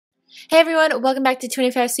Hey everyone, welcome back to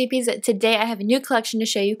 25 Sweetpeas. Today I have a new collection to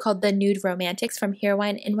show you called the Nude Romantics from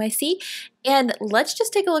Heroine NYC, and let's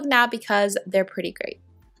just take a look now because they're pretty great.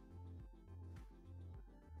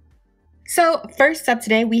 So first up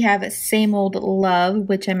today we have Same Old Love,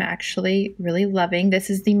 which I'm actually really loving. This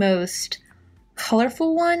is the most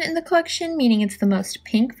colorful one in the collection, meaning it's the most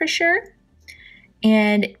pink for sure.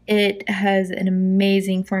 And it has an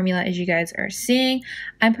amazing formula, as you guys are seeing.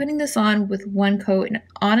 I'm putting this on with one coat, and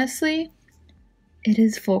honestly, it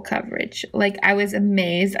is full coverage. Like, I was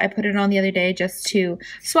amazed. I put it on the other day just to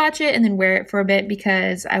swatch it and then wear it for a bit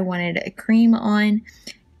because I wanted a cream on,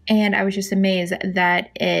 and I was just amazed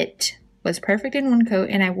that it was perfect in one coat,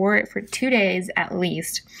 and I wore it for 2 days at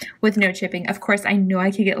least with no chipping. Of course, I know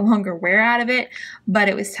I could get longer wear out of it, but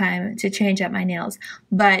it was time to change up my nails.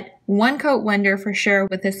 But one coat wonder for sure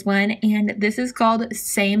with this one, and this is called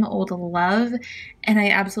Same Old Love, and I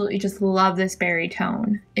absolutely just love this berry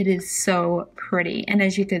tone. It is so pretty, and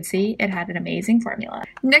as you could see, it had an amazing formula.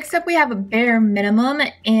 Next up, we have a Bare Minimum,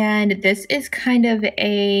 and this is kind of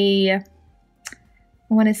a, I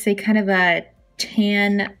want to say kind of a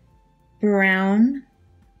tan brown,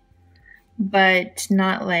 but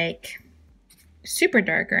not like super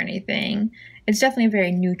dark or anything. It's definitely a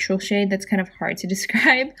very neutral shade that's kind of hard to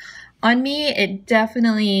describe. On me, it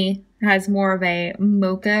definitely has more of a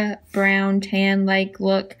mocha brown tan like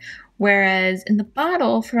look, whereas in the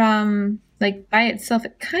bottle from like by itself,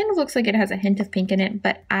 it kind of looks like it has a hint of pink in it,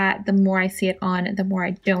 but the more I see it on, the more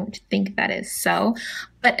I don't think that is so.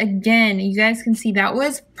 But again, you guys can see that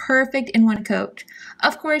was perfect in one coat.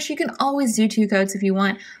 Of course, you can always do 2 coats if you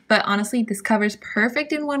want, but honestly, this covers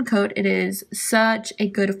perfect in one coat. It is such a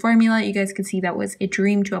good formula. You guys can see that was a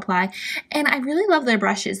dream to apply, and I really love their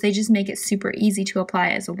brushes. They just make it super easy to apply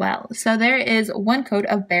as well. So there is one coat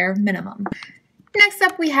of Bare Minimum. Next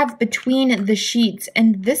up, we have Between the Sheets,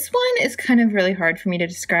 and this one is kind of really hard for me to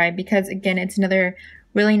describe because, again, it's another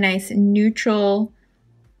really nice neutral.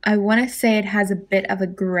 I want to say it has a bit of a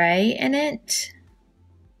gray in it,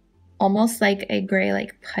 almost like a gray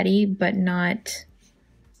like putty, but not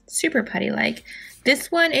super putty-like.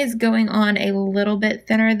 This one is going on a little bit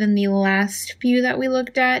thinner than the last few that we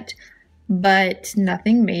looked at, but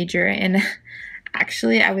nothing major. And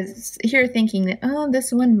actually, I was here thinking that, oh,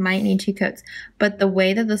 this one might need 2 coats, but the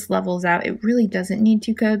way that this levels out, it really doesn't need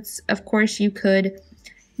 2 coats. Of course, you could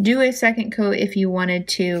do a second coat if you wanted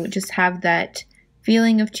to just have that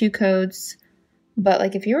feeling of 2 coats, but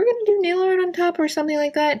like if you were going to do nail art on top or something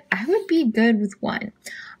like that, I would be good with 1.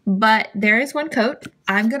 But there is 1 coat.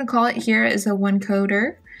 I'm going to call it here as a 1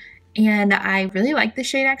 coater, and I really like the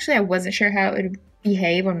shade actually. I wasn't sure how it would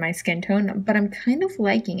behave on my skin tone, but I'm kind of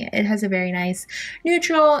liking it. It has a very nice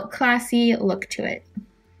neutral, classy look to it.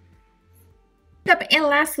 And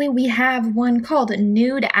lastly, we have one called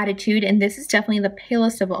Nude Attitude, and this is definitely the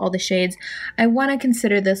palest of all the shades. I want to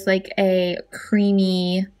consider this like a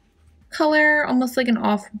creamy color, almost like an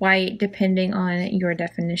off-white, depending on your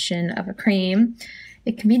definition of a cream.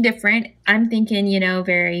 It can be different. I'm thinking, you know,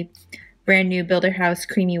 very brand new Builder House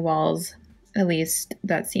creamy walls. At least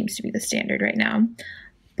that seems to be the standard right now.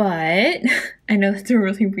 But I know that's a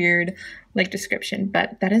really weird like description,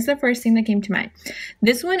 but that is the first thing that came to mind.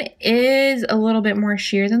 This one is a little bit more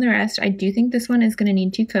sheer than the rest. I do think this one is going to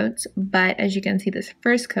need 2 coats, but as you can see, this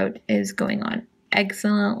first coat is going on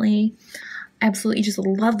excellently. Absolutely just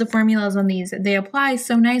love the formulas on these. They apply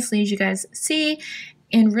so nicely, as you guys see.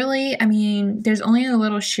 And really, I mean, there's only a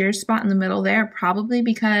little sheer spot in the middle there, probably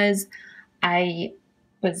because I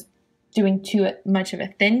was doing too much of a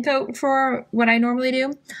thin coat for what I normally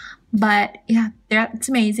do. But yeah, that's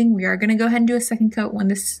amazing. We are going to go ahead and do a second coat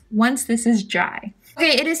once this is dry.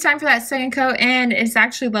 Okay, it is time for that second coat, and it's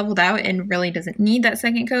actually leveled out and really doesn't need that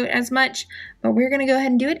second coat as much, but we're going to go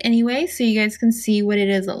ahead and do it anyway so you guys can see what it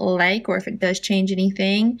is like or if it does change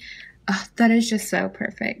anything. Oh, that is just so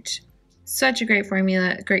perfect. Such a great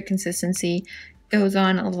formula, great consistency, goes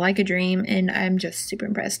on like a dream, and I'm just super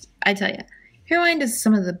impressed. I tell you, Heroine does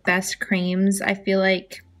some of the best creams. I feel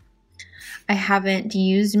like I haven't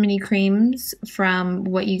used many creams from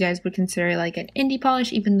what you guys would consider like an indie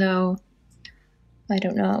polish, even though I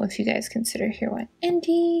don't know if you guys consider Heroine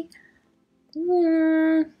indie.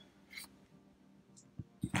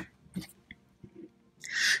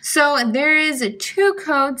 So there is 2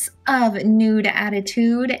 coats of Nude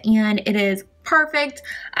Attitude, and it is perfect.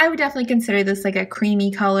 I would definitely consider this like a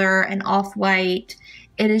creamy color, an off-white.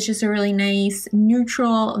 It is just a really nice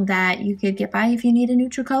neutral that you could get by if you need a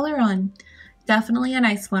neutral color on. Definitely a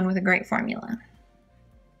nice one with a great formula.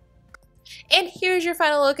 And here's your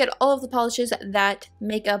final look at all of the polishes that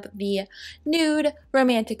make up the Nude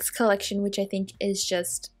Romantics collection, which I think is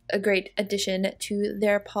just a great addition to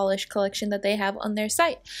their polish collection that they have on their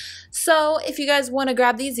site. So if you guys want to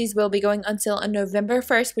grab these will be going on sale on November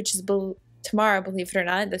 1st, which is tomorrow, believe it or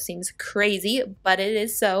not. This seems crazy, but it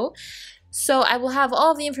is so. So I will have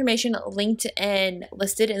all of the information linked and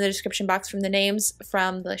listed in the description box from the names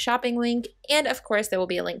from the shopping link. And of course, there will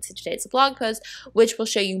be a link to today's blog post, which will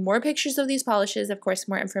show you more pictures of these polishes, of course,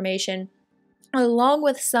 more information, along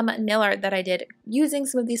with some nail art that I did using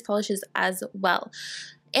some of these polishes as well.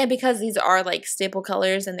 And because these are like staple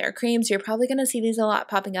colors and they're creams, you're probably going to see these a lot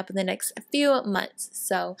popping up in the next few months.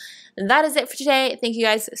 So that is it for today. Thank you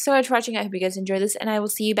guys so much for watching. I hope you guys enjoyed this, and I will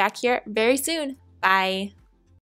see you back here very soon. Bye.